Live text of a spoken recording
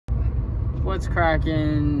What's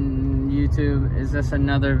cracking, YouTube? Is this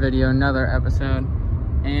another video, another episode?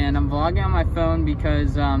 And I'm vlogging on my phone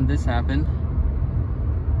because this happened.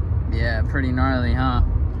 Yeah, pretty gnarly, huh?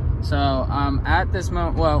 So at this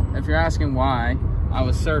moment, well, if you're asking why, I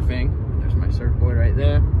was surfing. There's my surfboard right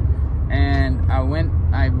there. And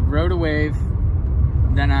I rode a wave.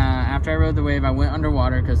 Then after I rode the wave, I went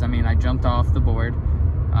underwater because, I mean, I jumped off the board.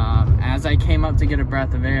 As I came up to get a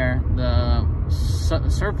breath of air, the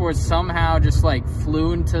surfboard somehow just like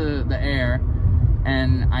flew into the air,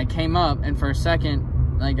 and I came up, and for a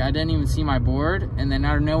second, like, I didn't even see my board, and then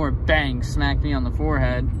out of nowhere, bang, smacked me on the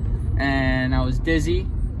forehead, and I was dizzy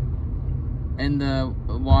in the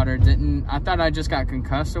water. I thought I just got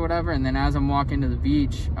concussed or whatever, and then as I'm walking to the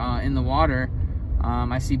beach in the water,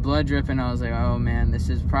 I see blood dripping. I was like, oh man, this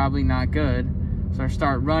is probably not good. So I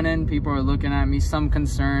start running, people are looking at me, some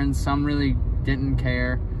concerned, some really didn't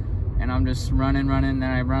care, and I'm just running, then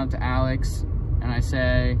I run up to Alex, and I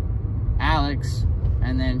say, Alex,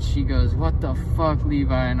 and then she goes, what the fuck,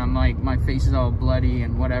 Levi? And I'm like, my face is all bloody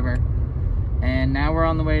and whatever, and now we're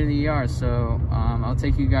on the way to the ER, so I'll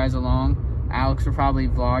take you guys along. Alex will probably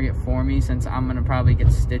vlog it for me, since I'm gonna probably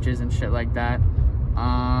get stitches and shit like that,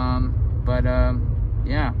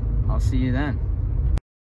 yeah, I'll see you then.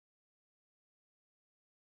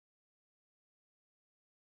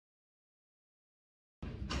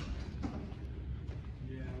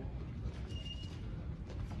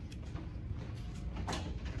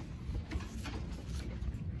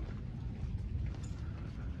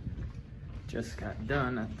 Just got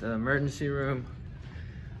done at the emergency room,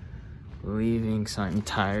 leaving, so I'm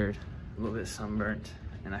tired, a little bit sunburnt,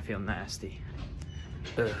 and I feel nasty.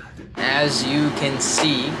 Ugh. As you can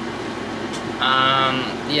see,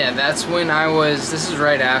 yeah, that's when this is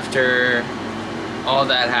right after all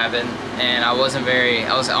that happened, and I was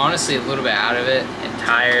honestly a little bit out of it, and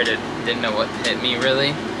tired, and didn't know what hit me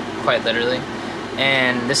really, quite literally.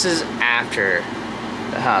 And this is after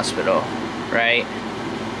the hospital, right?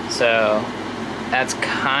 So that's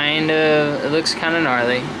it looks kind of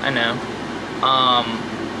gnarly, I know.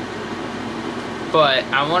 But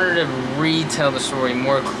I wanted to retell the story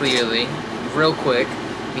more clearly, real quick,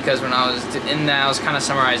 because when I was in that, I was kind of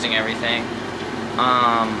summarizing everything.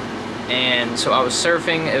 And so I was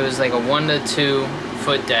surfing, it was like a 1 to 2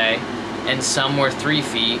 foot day, and some were 3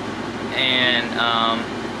 feet. And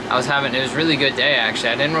it was a really good day actually.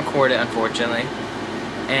 I didn't record it, unfortunately.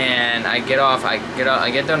 And I get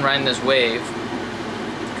done riding this wave,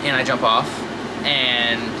 and I jump off,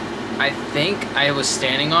 and I think I was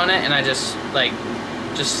standing on it, and I just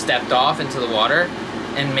stepped off into the water,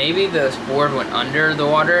 and maybe the board went under the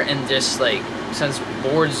water, and just like, since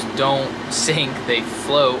boards don't sink, they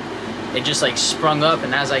float, it just like sprung up,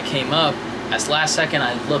 and as I came up, as last second,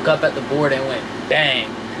 I look up at the board and went bang.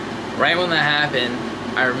 Right when that happened,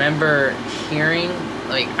 I remember hearing,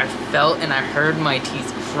 like, I felt and I heard my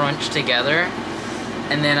teeth crunch together,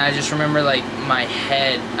 and then I just remember, like, my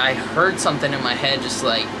head, I heard something in my head, just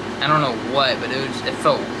like, I don't know what, but it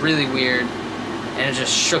felt really weird, and it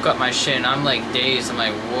just shook up my shin. I'm like dazed. I'm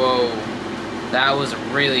like, whoa, that was a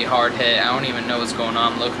really hard hit. I don't even know what's going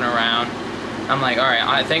on. I'm looking around. I'm like, all right,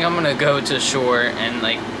 I think I'm gonna go to shore and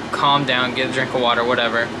like calm down, get a drink of water,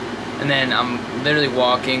 whatever. And then I'm literally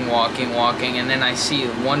walking, and then I see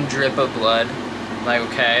one drip of blood. Like,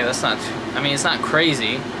 okay, that's not, I mean, it's not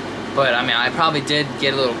crazy, but I mean, I probably did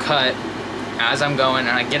get a little cut as I'm going,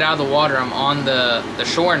 and I get out of the water, I'm on the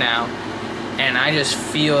shore now, and I just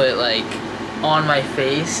feel it like on my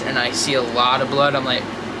face, and I see a lot of blood. I'm like,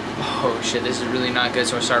 oh shit, this is really not good.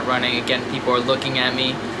 So I start running again. People are looking at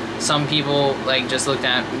me. Some people like just looked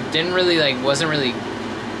at, wasn't really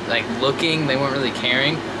like looking, they weren't really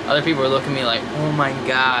caring. Other people were looking at me like, oh my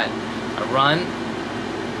god. I run,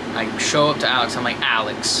 I show up to Alex, I'm like,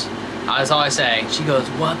 Alex, that's all I say. She goes,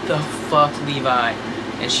 what the fuck, Levi?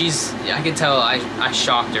 And I could tell I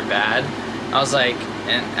shocked her bad. I was like,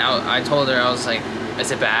 and I told her, I was like,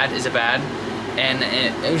 is it bad? Is it bad? And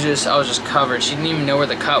it was just, I was just covered. She didn't even know where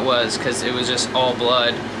the cut was, because it was just all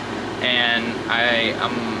blood. And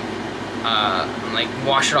I'm like,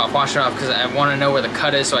 wash it off, because I want to know where the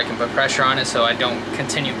cut is so I can put pressure on it so I don't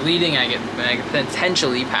continue bleeding. I could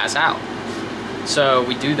potentially pass out. So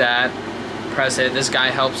we do that, press it. This guy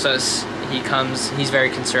helps us. He comes, he's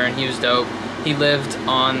very concerned. He was dope. He lived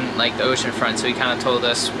on like the ocean front, so he kind of told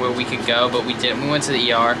us where we could go, but we didn't. We went to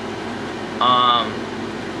the ER.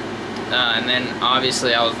 And then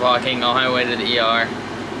obviously I was walking on my way to the ER.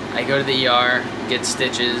 I go to the ER, get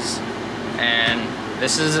stitches, and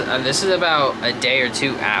this is about a day or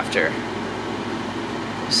two after.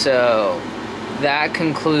 So that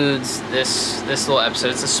concludes this little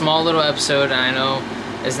episode. It's a small little episode, and I know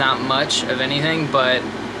it's not much of anything, but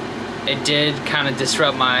it did kind of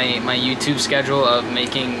disrupt my YouTube schedule of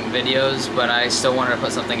making videos, but I still wanted to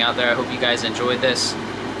put something out there. I hope you guys enjoyed this.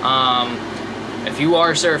 If you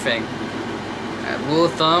are surfing, rule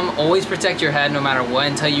of thumb, always protect your head no matter what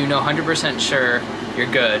until you know 100% sure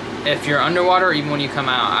you're good. If you're underwater, or even when you come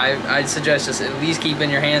out, I'd suggest just at least keeping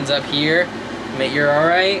your hands up here. Mate, you're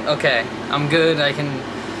alright? Okay, I'm good. I can,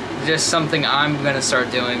 just something I'm gonna start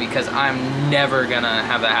doing, because I'm never gonna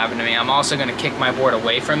have that happen to me. I'm also gonna kick my board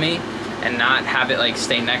away from me and not have it like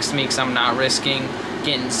stay next to me, because I'm not risking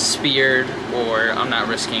getting speared, or I'm not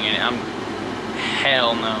risking it.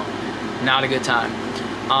 Hell no, not a good time.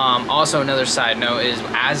 Also, another side note is,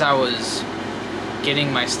 as I was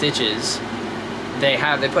getting my stitches, they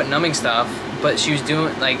put numbing stuff, but she was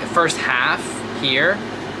doing like the first half here,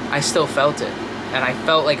 I still felt it, and I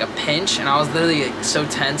felt like a pinch, and I was literally like so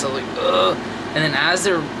tense. I was like, ugh. And then as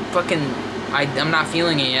they're fucking, I'm not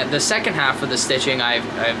feeling it yet. The second half of the stitching, I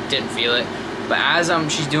didn't feel it, but as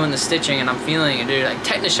she's doing the stitching and I'm feeling it, dude, like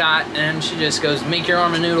tetanus shot, and she just goes, make your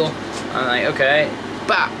arm a noodle. I'm like, okay,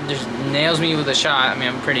 bop, just nails me with a shot. I mean,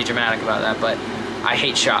 I'm pretty dramatic about that, but I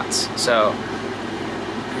hate shots, so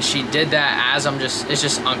she did that as it's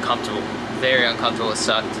just uncomfortable, very uncomfortable. It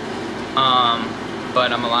sucked,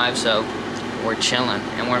 but I'm alive, so we're chilling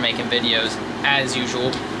and we're making videos as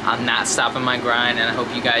usual. I'm not stopping my grind, and I hope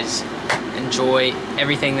you guys enjoy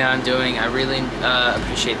everything that I'm doing. I really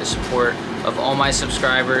appreciate the support of all my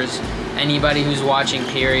subscribers, anybody who's watching,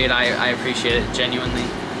 period. I appreciate it genuinely.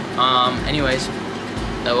 Anyways,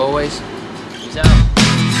 as always, peace out.